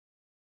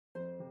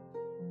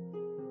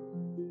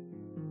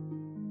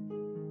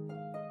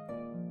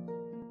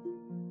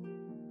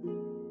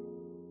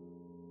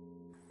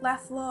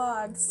Laugh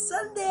vlog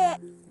Sunday.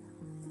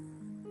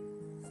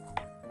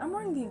 I'm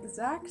wearing the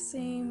exact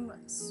same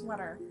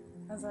sweater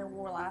as I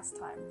wore last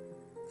time.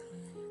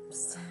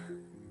 Just...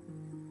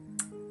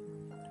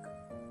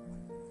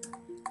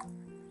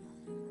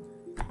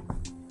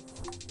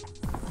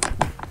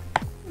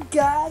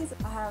 Guys,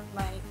 I have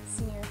my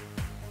senior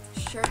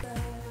shirt. And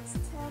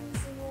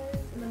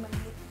then my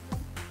wig.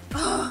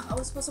 I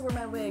was supposed to wear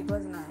my wig,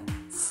 wasn't I?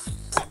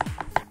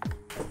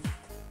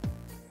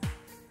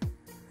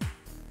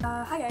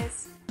 Hi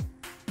guys.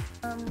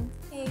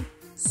 Hey.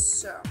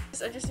 So,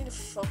 I just need to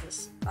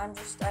focus. I'm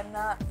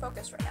not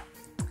focused right now.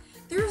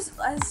 There's,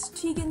 as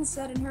Tegan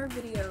said in her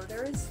video,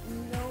 there is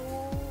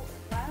no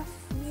laugh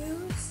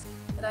news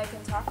that I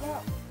can talk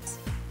about.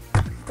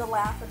 The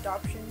laugh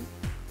adoption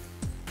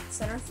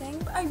center thing.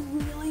 I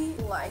really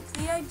like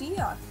the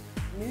idea.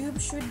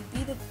 Noob should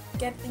be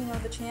get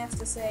the chance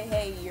to say,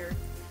 hey, you're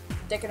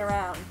dicking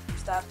around.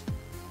 Stop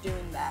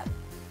doing that.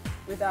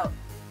 Without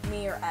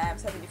me or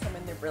Abs having to come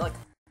in there and be like,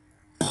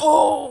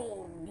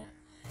 boom!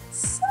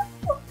 So,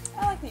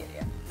 I like the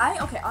idea.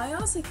 I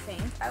honestly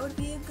think I would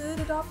be a good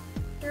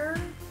adopter,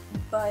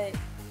 but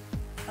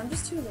I'm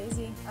just too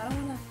lazy. I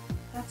don't want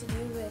to have to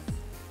deal with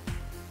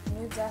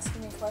noobs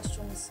asking me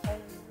questions. I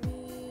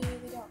really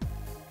don't.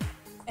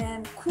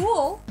 And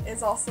Cool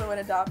is also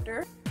an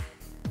adopter.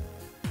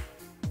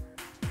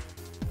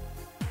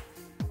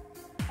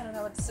 I don't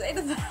know what to say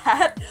to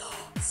that.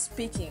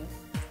 Speaking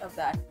of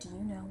that, do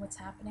you know what's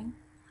happening?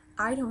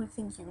 I don't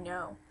think you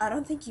know. I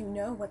don't think you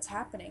know what's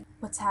happening.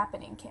 What's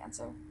happening,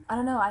 Cancer? I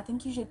don't know. I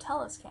think you should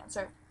tell us,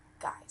 Cancer.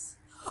 Guys.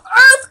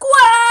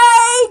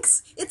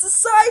 Earthquakes! It's a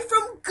sigh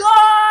from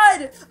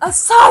God! A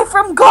sigh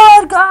from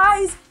God,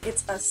 guys!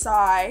 It's a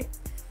sigh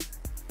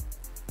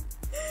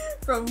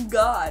from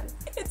God.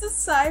 It's a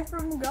sigh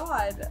from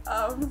God.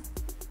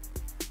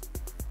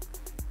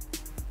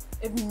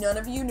 If none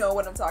of you know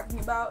what I'm talking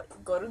about,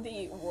 go to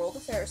the World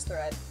Affairs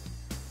thread,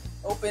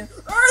 open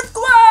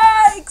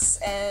earthquakes,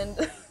 and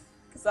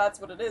because that's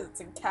what it is. It's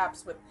in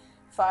caps with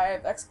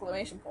 5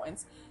 exclamation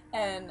points.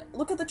 And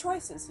look at the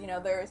choices. You know,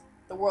 there's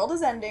the world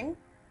is ending.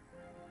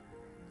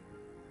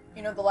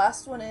 You know, the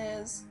last one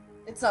is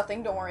it's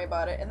nothing, don't worry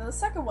about it. And then the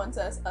second one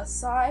says a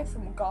sigh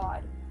from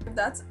God.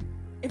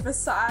 If a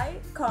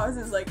sigh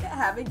causes like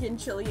havoc in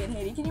Chile and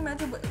Haiti, can you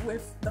imagine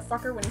with the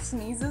fucker when he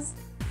sneezes?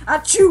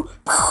 Achoo!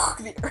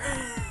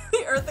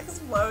 The earth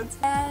explodes.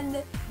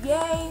 And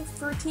yay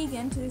for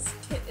Tegan to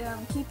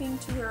keeping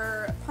to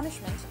her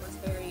punishment. It was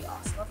very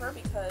awesome of her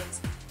because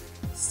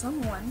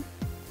someone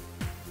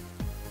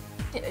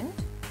didn't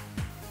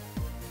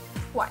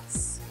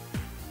twice.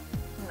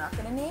 I'm not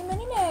gonna name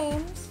any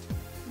names,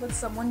 but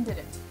someone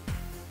didn't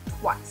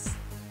twice.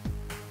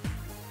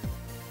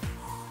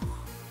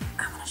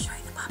 I wanna show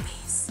you the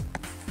puppies.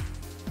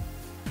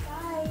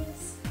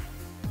 Guys,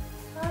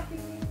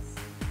 puppies.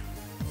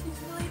 She's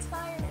really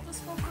tired. I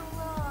just woke her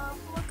up.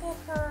 Look at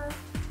her.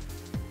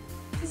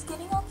 She's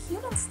getting all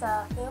cute and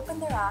stuff. They open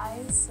their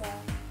eyes. So.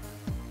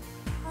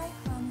 Hi,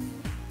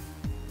 honey.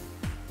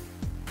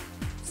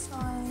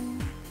 Sorry.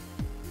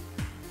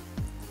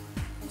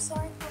 I'm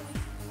sorry for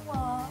waking you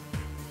up.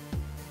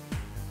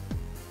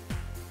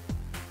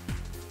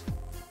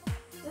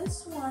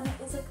 This one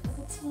is like a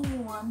teeny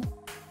one.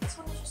 This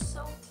one is just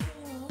so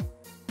teeny.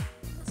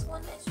 This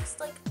one is just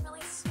like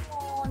really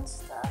small and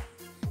stuff.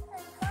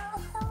 And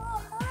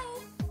hello, hi.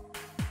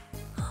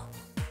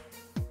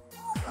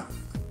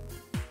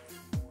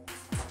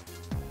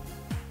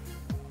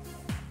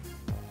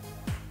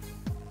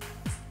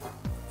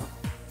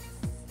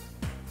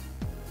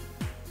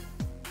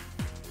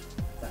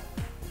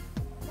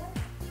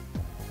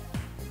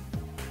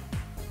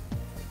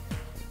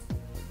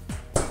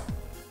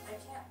 I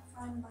can't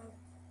find my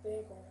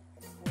bagel.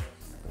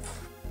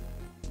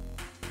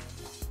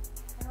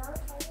 Where are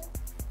you?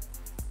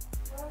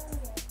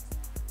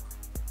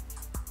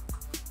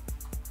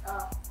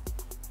 Oh.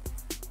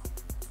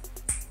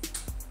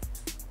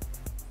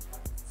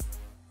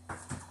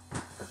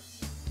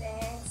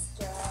 Thanks,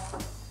 Joe.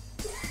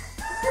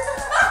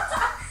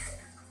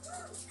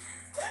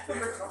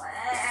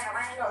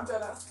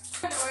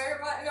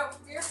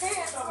 Your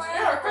pants,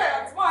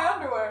 my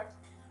underwear.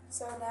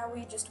 So now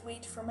we just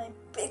wait for my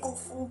bagel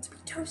fold to be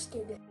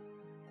toasted.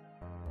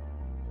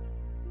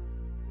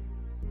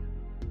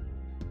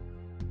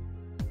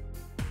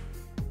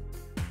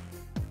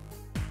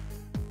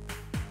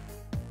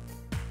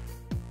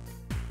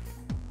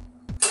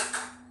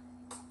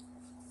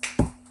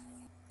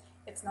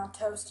 It's not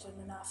toasted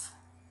enough.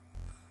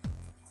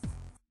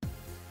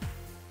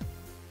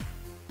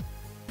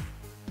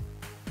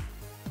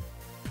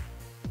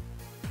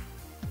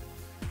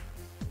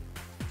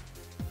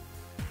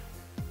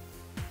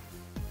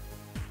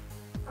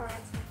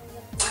 Alright,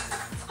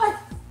 hi!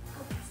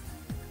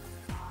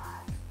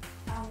 God,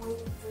 I'm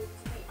waiting for it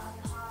to be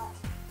unhot.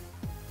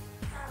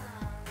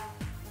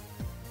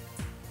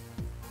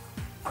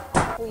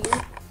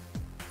 Weird.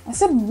 I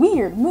said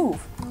weird, move.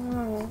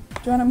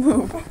 Joanna,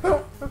 move.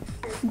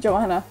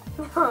 Joanna.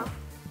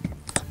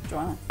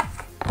 Joanna.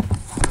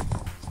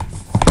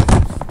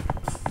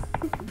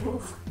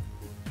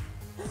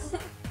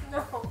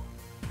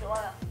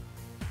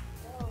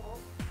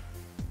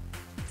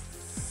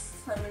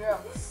 Let me go.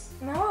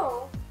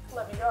 No.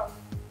 Let me go.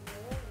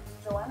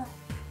 Joanna.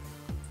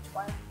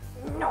 Joanna.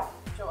 No.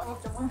 Joanna.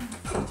 Joanna.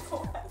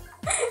 Joanna.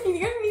 You're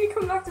gonna need to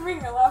come back to bring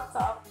your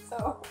laptop,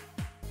 so.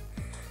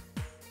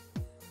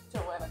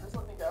 Joanna, just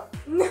let me go.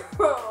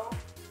 No.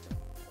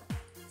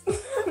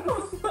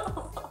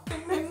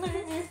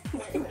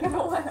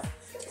 Joanna.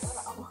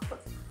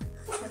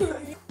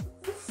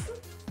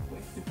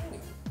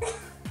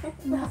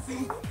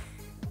 Nothing.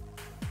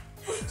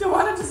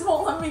 Joanna just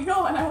won't let me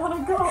go, and I want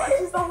to go.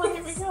 She's not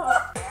letting me go.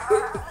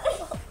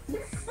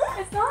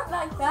 It's not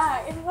like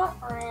that. It's not.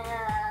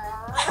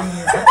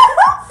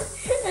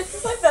 It's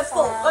just like That's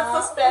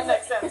the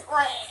spandex sense.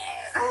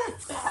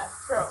 Bad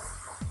girl.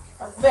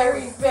 A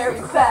very,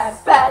 very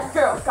bad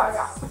girl.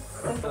 Gaga.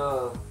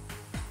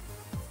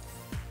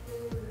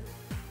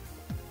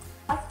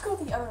 I could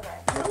go the other way.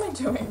 What am I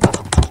doing?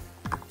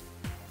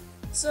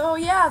 So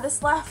yeah,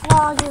 this laugh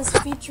vlog is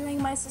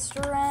featuring my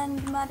sister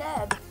and my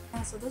dad.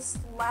 And so this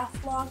laugh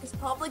vlog is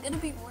probably gonna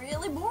be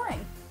really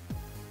boring.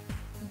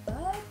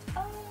 But,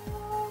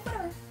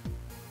 whatever.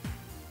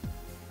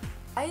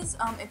 Guys,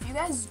 if you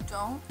guys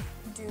don't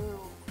do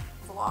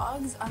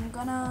vlogs, I'm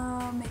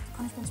gonna make the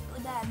punishments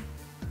really bad.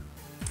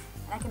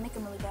 And I can make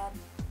them really bad.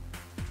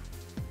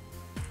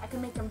 I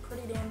can make them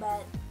pretty damn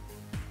bad.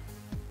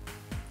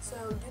 So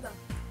do them.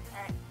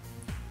 Alright.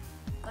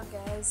 Love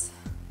guys.